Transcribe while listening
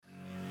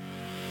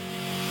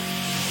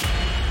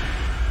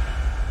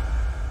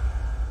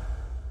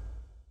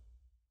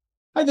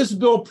Hi, this is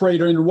Bill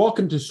Prater, and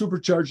welcome to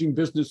Supercharging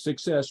Business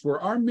Success, where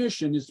our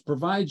mission is to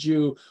provide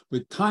you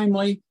with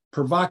timely,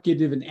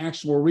 provocative, and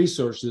actionable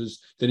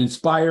resources that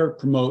inspire,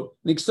 promote,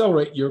 and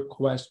accelerate your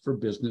quest for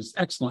business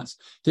excellence.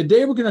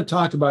 Today, we're going to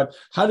talk about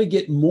how to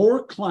get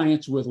more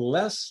clients with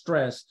less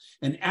stress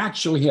and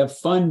actually have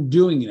fun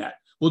doing that.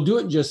 We'll do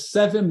it in just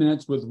 7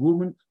 minutes with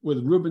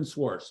Ruben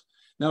Swartz.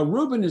 Now,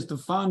 Ruben is the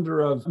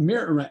founder of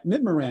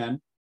Midmaran,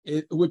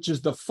 which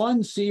is the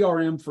fun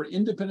CRM for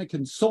independent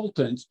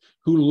consultants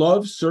who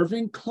love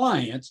serving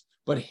clients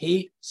but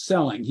hate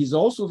selling. He's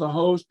also the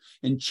host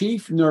and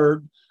chief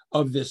nerd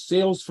of the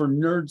Sales for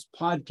Nerds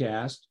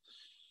podcast.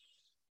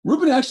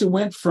 Ruben actually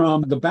went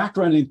from the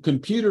background in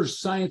computer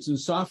science and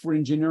software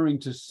engineering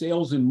to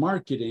sales and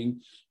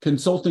marketing,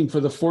 consulting for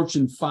the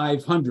Fortune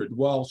 500.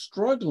 While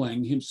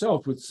struggling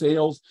himself with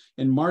sales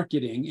and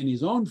marketing in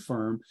his own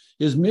firm,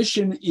 his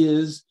mission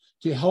is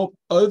to help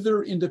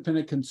other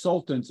independent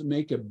consultants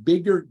make a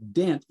bigger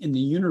dent in the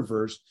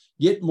universe,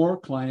 get more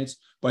clients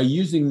by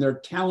using their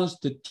talents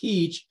to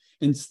teach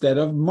instead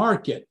of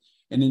market,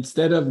 and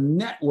instead of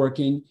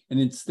networking, and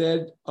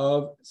instead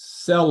of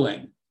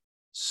selling.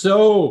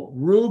 So,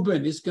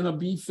 Ruben, it's going to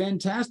be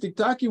fantastic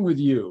talking with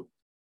you.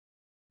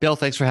 Bill,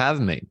 thanks for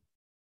having me.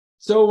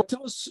 So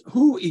tell us,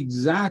 who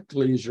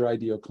exactly is your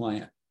ideal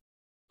client?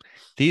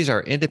 These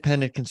are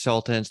independent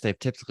consultants. They've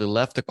typically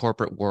left the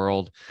corporate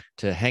world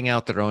to hang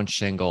out their own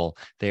shingle.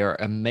 They are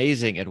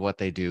amazing at what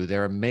they do.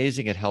 They're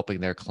amazing at helping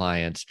their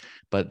clients,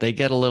 but they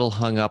get a little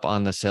hung up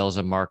on the sales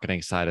and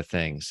marketing side of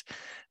things.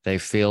 They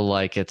feel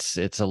like it's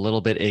a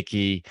little bit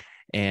icky,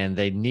 and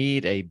they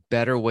need a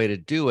better way to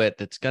do it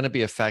that's going to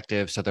be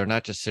effective. So they're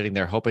not just sitting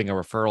there hoping a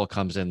referral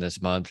comes in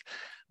this month,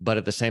 but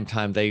at the same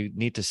time, they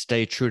need to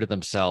stay true to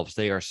themselves.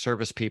 They are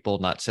service people,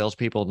 not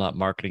salespeople, not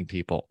marketing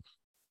people.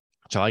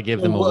 So I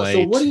give them a way.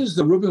 So what is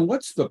Ruben,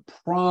 what's the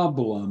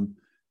problem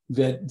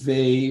that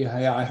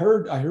I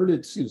heard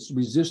it's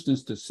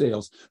resistance to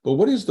sales, but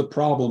what is the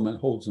problem that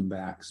holds them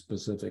back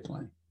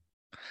specifically?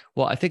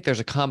 Well, I think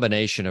there's a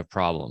combination of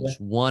problems.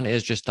 Yeah. One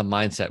is just the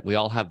mindset. We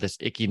all have this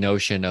icky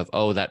notion of,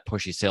 oh, that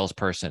pushy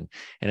salesperson.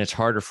 And it's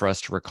harder for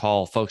us to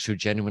recall folks who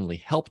genuinely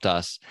helped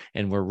us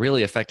and were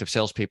really effective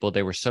salespeople.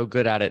 They were so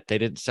good at it. They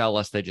didn't sell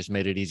us. They just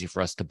made it easy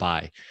for us to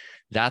buy.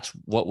 That's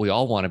what we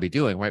all want to be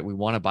doing, right? We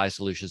want to buy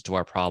solutions to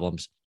our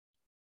problems.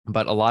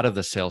 But a lot of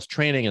the sales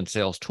training and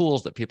sales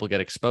tools that people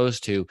get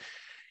exposed to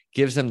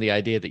gives them the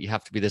idea that you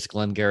have to be this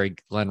Glengarry,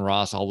 Glen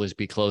Ross, always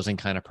be closing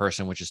kind of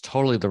person, which is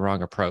totally the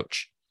wrong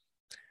approach.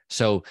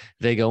 So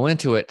they go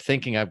into it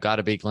thinking I've got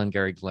to be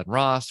Glengarry, Glen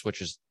Ross,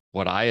 which is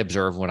what I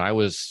observed when I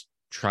was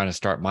trying to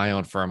start my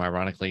own firm,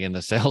 ironically, in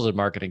the sales and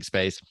marketing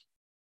space,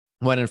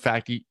 when in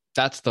fact,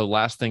 that's the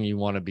last thing you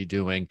want to be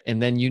doing. And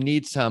then you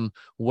need some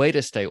way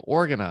to stay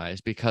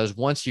organized, because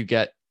once you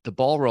get the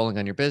ball rolling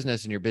on your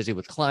business and you're busy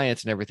with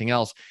clients and everything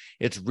else,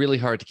 it's really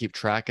hard to keep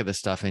track of the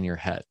stuff in your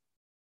head.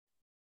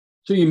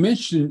 So you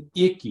mentioned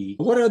icky.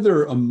 What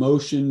other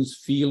emotions,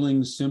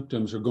 feelings,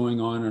 symptoms are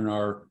going on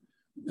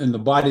in the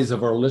bodies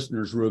of our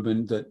listeners,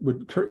 Ruben, that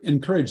would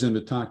encourage them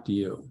to talk to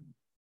you?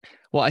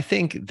 Well, I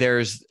think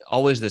there's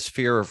always this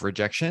fear of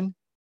rejection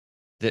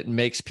that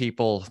makes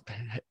people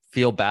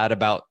feel bad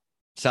about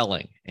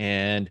selling.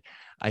 And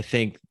I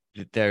think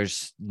that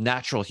there's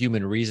natural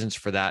human reasons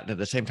for that. And at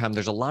the same time,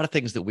 there's a lot of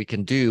things that we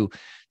can do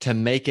to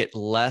make it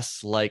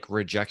less like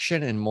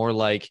rejection and more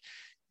like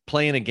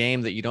playing a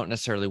game that you don't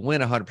necessarily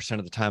win 100%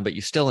 of the time, but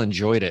you still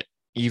enjoyed it,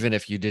 even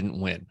if you didn't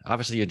win.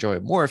 Obviously, you enjoy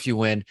it more if you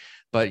win,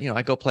 but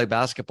I go play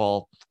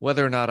basketball.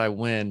 Whether or not I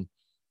win,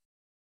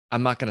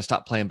 I'm not going to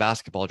stop playing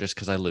basketball just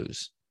because I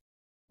lose.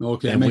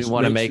 Okay, and we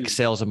want to make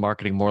sales and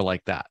marketing more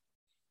like that.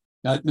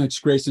 That makes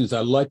great sense.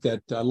 I like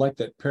that. I like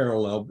that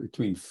parallel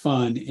between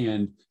fun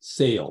and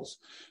sales.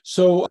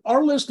 So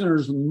our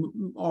listeners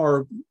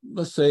are,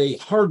 let's say,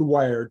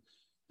 hardwired,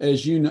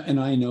 as you and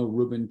I know,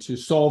 Ruben, to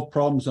solve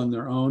problems on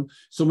their own.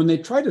 So when they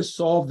try to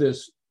solve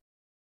this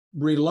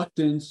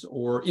reluctance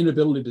or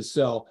inability to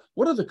sell,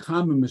 what are the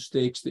common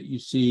mistakes that you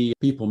see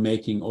people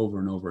making over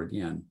and over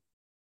again?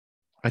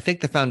 I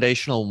think the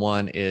foundational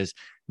one is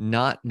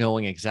not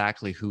knowing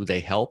exactly who they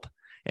help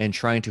and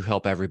trying to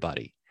help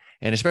everybody.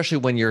 And especially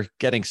when you're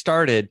getting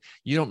started,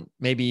 you don't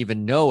maybe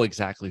even know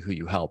exactly who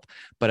you help,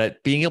 but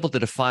at being able to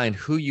define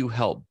who you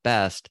help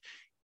best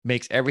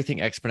makes everything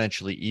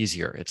exponentially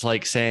easier. It's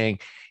like saying,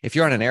 if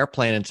you're on an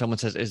airplane and someone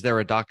says, is there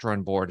a doctor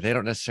on board? They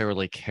don't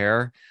necessarily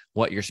care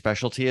what your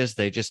specialty is.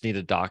 They just need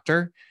a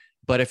doctor.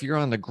 But if you're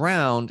on the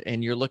ground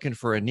and you're looking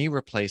for a knee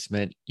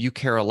replacement, you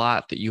care a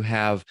lot that you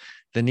have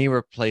the knee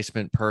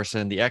replacement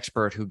person, the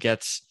expert who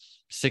gets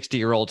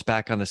 60-year-olds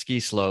back on the ski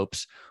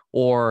slopes,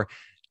 or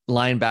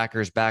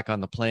linebackers back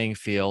on the playing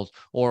field,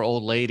 or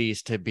old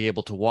ladies to be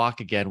able to walk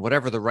again,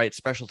 whatever the right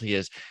specialty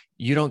is.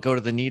 You don't go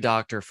to the knee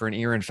doctor for an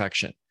ear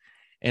infection.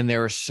 And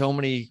there are so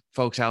many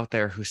folks out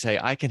there who say,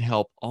 I can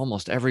help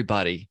almost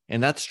everybody.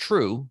 And that's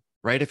true,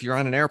 right? If you're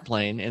on an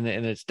airplane and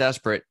it's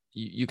desperate,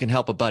 you can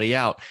help a buddy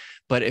out.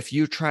 But if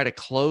you try to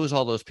close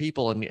all those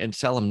people and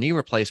sell them knee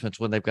replacements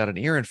when they've got an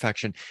ear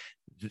infection,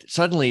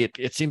 suddenly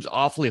it seems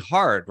awfully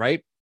hard,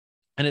 right?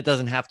 And it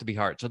doesn't have to be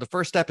hard. So the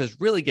first step is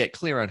really get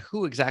clear on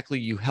who exactly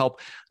you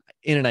help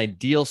in an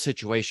ideal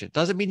situation.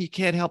 Doesn't mean you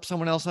can't help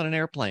someone else on an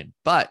airplane,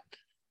 but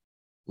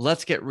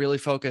let's get really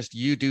focused.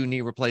 You do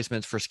knee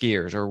replacements for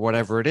skiers or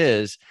whatever it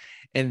is.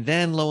 And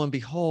then lo and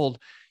behold,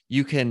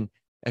 you can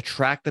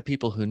attract the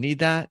people who need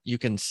that. You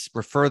can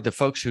refer the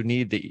folks who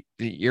need the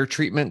ear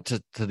treatment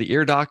to the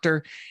ear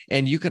doctor.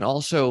 And you can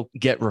also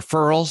get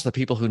referrals, the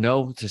people who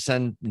know to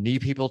send knee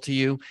people to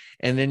you.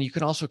 And then you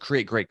can also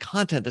create great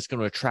content that's going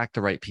to attract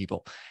the right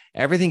people.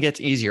 Everything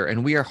gets easier.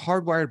 And we are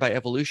hardwired by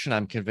evolution,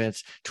 I'm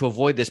convinced, to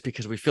avoid this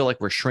because we feel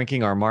like we're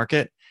shrinking our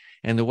market.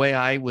 And the way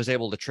I was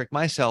able to trick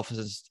myself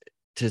is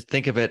to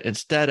think of it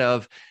instead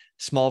of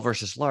small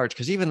versus large,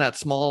 because even that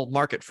small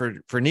market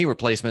for knee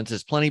replacements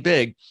is plenty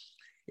big.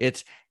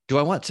 It's, do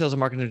I want sales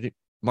and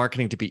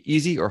marketing to be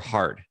easy or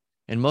hard?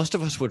 And most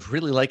of us would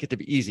really like it to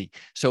be easy.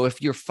 So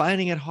if you're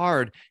finding it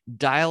hard,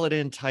 dial it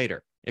in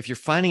tighter. If you're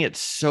finding it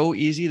so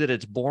easy that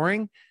it's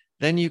boring,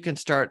 then you can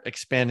start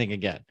expanding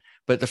again.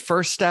 But the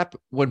first step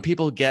when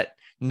people get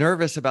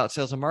nervous about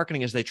sales and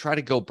marketing is they try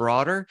to go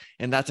broader.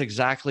 And that's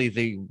exactly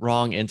the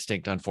wrong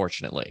instinct,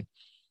 unfortunately.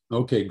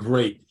 Okay,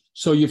 great.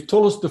 So you've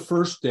told us the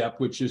first step,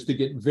 which is to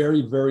get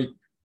very, very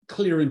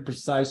clear and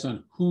precise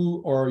on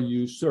who are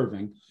you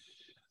serving.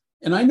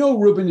 And I know,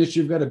 Ruben, that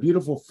you've got a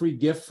beautiful free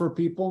gift for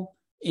people.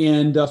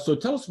 And so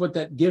tell us what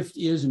that gift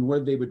is and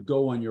where they would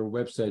go on your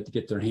website to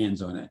get their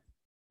hands on it.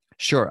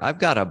 Sure. I've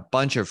got a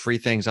bunch of free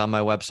things on my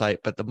website,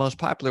 but the most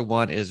popular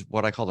one is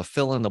what I call the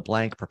fill in the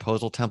blank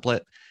proposal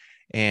template.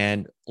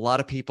 And a lot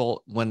of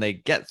people, when they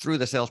get through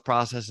the sales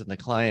process and the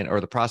client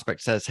or the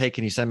prospect says, hey,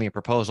 can you send me a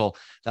proposal?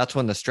 That's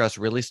when the stress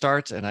really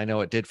starts. And I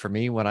know it did for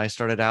me when I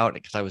started out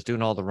because I was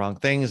doing all the wrong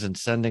things and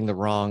sending the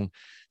wrong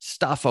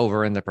stuff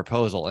over in the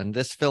proposal. And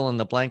this fill in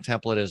the blank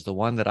template is the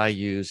one that I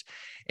use.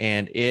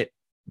 And it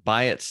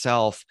by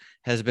itself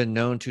has been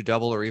known to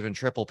double or even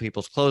triple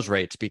people's close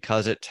rates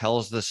because it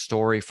tells the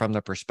story from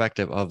the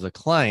perspective of the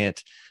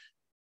client,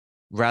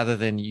 rather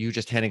than you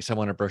just handing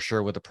someone a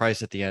brochure with a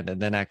price at the end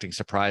and then acting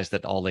surprised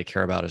that all they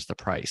care about is the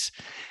price.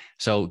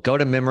 So go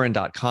to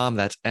Mimiran.com.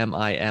 That's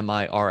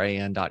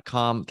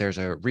MIMIRAN.com. There's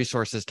a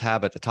resources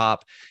tab at the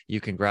top.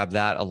 You can grab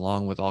that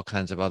along with all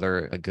kinds of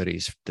other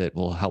goodies that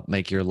will help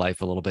make your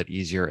life a little bit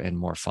easier and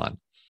more fun.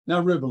 Now,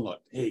 Ruben,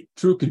 look, hey,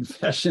 true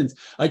confessions.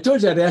 I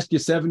told you I'd ask you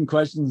 7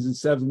 questions in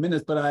 7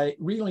 minutes, but I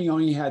really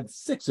only had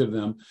 6 of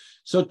them.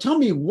 So tell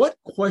me, what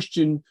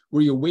question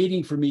were you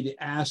waiting for me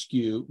to ask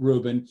you,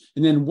 Ruben?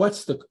 And then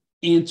what's the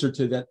answer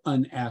to that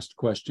unasked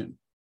question?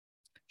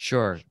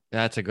 Sure.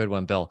 That's a good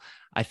one, Bill.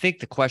 I think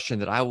the question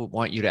that I would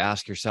want you to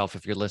ask yourself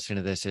if you're listening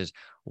to this is,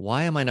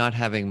 why am I not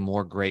having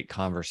more great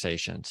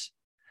conversations?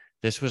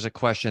 This was a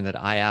question that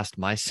I asked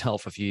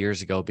myself a few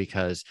years ago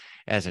because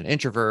as an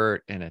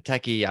introvert and a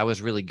techie, I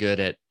was really good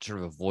at sort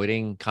of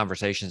avoiding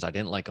conversations. I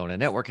didn't like going to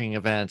networking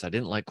events. I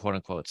didn't like quote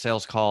unquote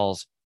sales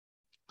calls.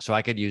 So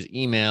I could use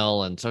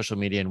email and social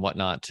media and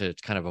whatnot to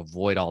kind of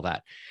avoid all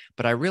that.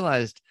 But I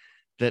realized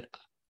that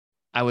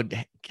I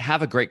would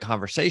have a great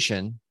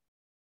conversation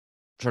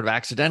sort of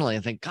accidentally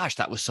and think, gosh,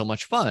 that was so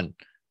much fun.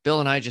 Bill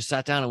and I just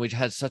sat down and we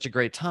had such a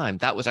great time.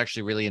 That was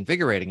actually really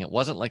invigorating. It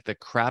wasn't like the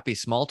crappy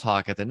small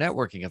talk at the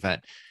networking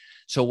event.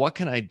 So what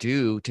can I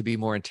do to be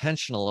more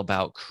intentional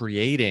about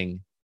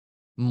creating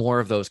more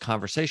of those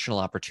conversational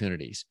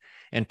opportunities?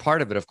 And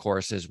part of it, of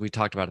course, as we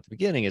talked about at the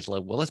beginning, is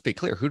like, well, let's be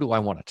clear. Who do I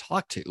want to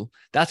talk to?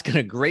 That's going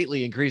to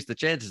greatly increase the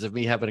chances of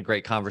me having a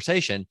great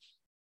conversation.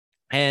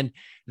 And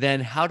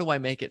then how do I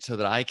make it so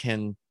that I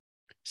can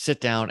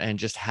sit down and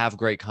just have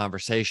great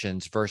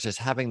conversations versus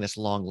having this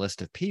long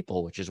list of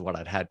people, which is what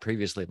I'd had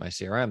previously in my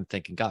CRM,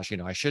 thinking, gosh,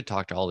 I should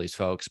talk to all these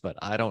folks, but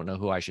I don't know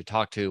who I should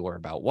talk to or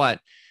about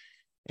what.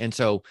 And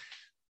so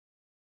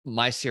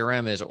my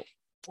CRM is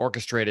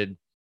orchestrated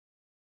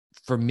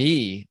for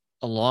me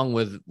along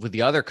with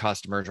the other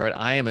customers, right?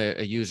 I am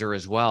a user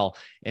as well.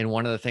 And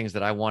one of the things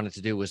that I wanted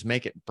to do was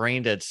make it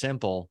brain dead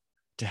simple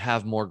to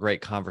have more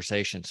great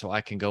conversations. So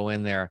I can go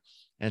in there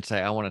and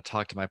say, I want to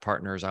talk to my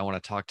partners. I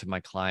want to talk to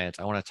my clients.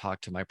 I want to talk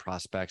to my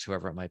prospects,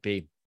 whoever it might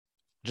be.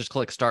 Just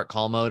click start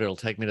call mode. It'll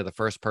take me to the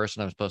first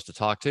person I'm supposed to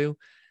talk to.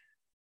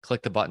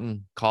 Click the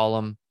button, call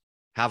them,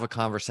 have a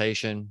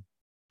conversation,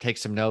 take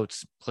some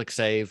notes, click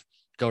save,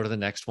 go to the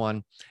next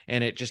one.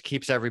 And it just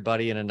keeps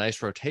everybody in a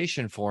nice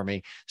rotation for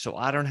me. So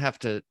I don't have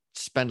to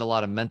spend a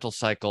lot of mental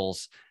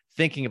cycles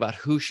thinking about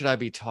who should I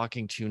be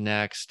talking to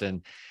next.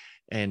 And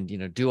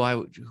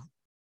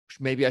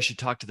maybe I should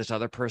talk to this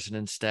other person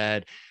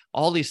instead.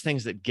 All these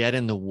things that get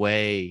in the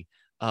way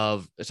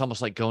of, it's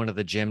almost like going to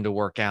the gym to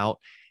work out.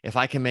 If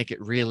I can make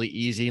it really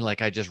easy,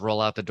 like I just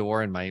roll out the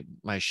door and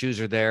my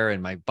shoes are there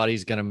and my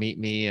buddy's going to meet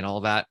me and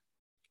all that,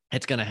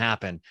 it's going to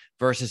happen.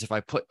 Versus if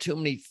I put too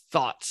many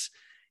thoughts,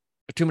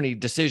 too many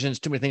decisions,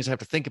 too many things I have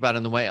to think about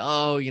in the way,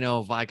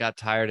 if I got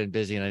tired and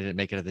busy and I didn't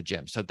make it to the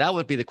gym. So that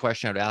would be the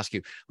question I would ask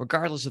you,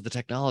 regardless of the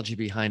technology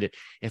behind it.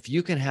 If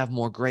you can have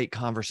more great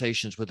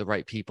conversations with the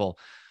right people,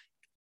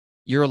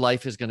 your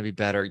life is going to be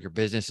better. Your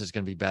business is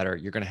going to be better.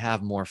 You're going to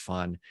have more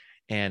fun.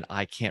 And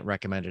I can't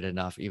recommend it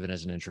enough, even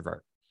as an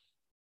introvert.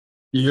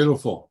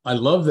 Beautiful. I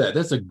love that.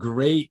 That's a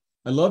great,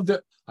 I love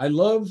that. I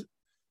love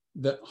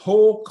the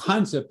whole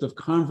concept of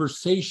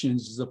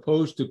conversations as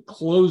opposed to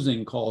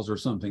closing calls or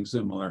something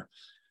similar.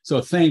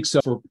 So thanks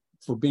for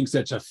being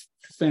such a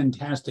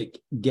fantastic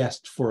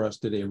guest for us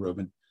today,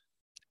 Ruben.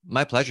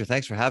 My pleasure.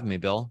 Thanks for having me,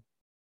 Bill.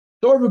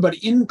 So everybody,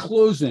 in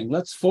closing,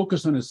 let's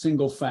focus on a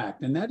single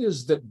fact, and that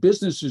is that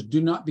businesses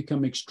do not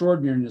become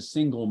extraordinary in a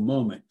single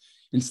moment.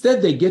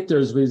 Instead, they get there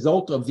as a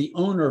result of the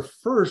owner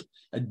first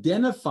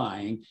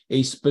identifying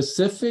a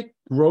specific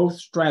growth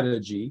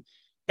strategy,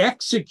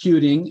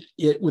 executing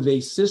it with a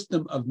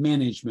system of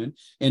management,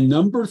 and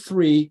number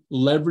three,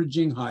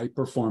 leveraging high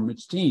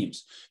performance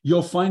teams.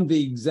 You'll find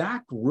the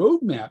exact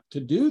roadmap to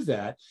do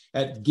that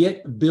at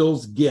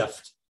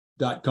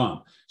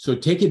getbillsgift.com. So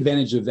take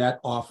advantage of that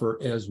offer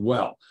as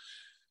well.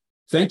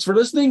 Thanks for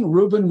listening.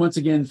 Ruben, once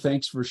again,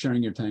 thanks for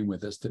sharing your time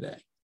with us today.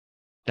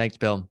 Thanks,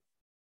 Bill.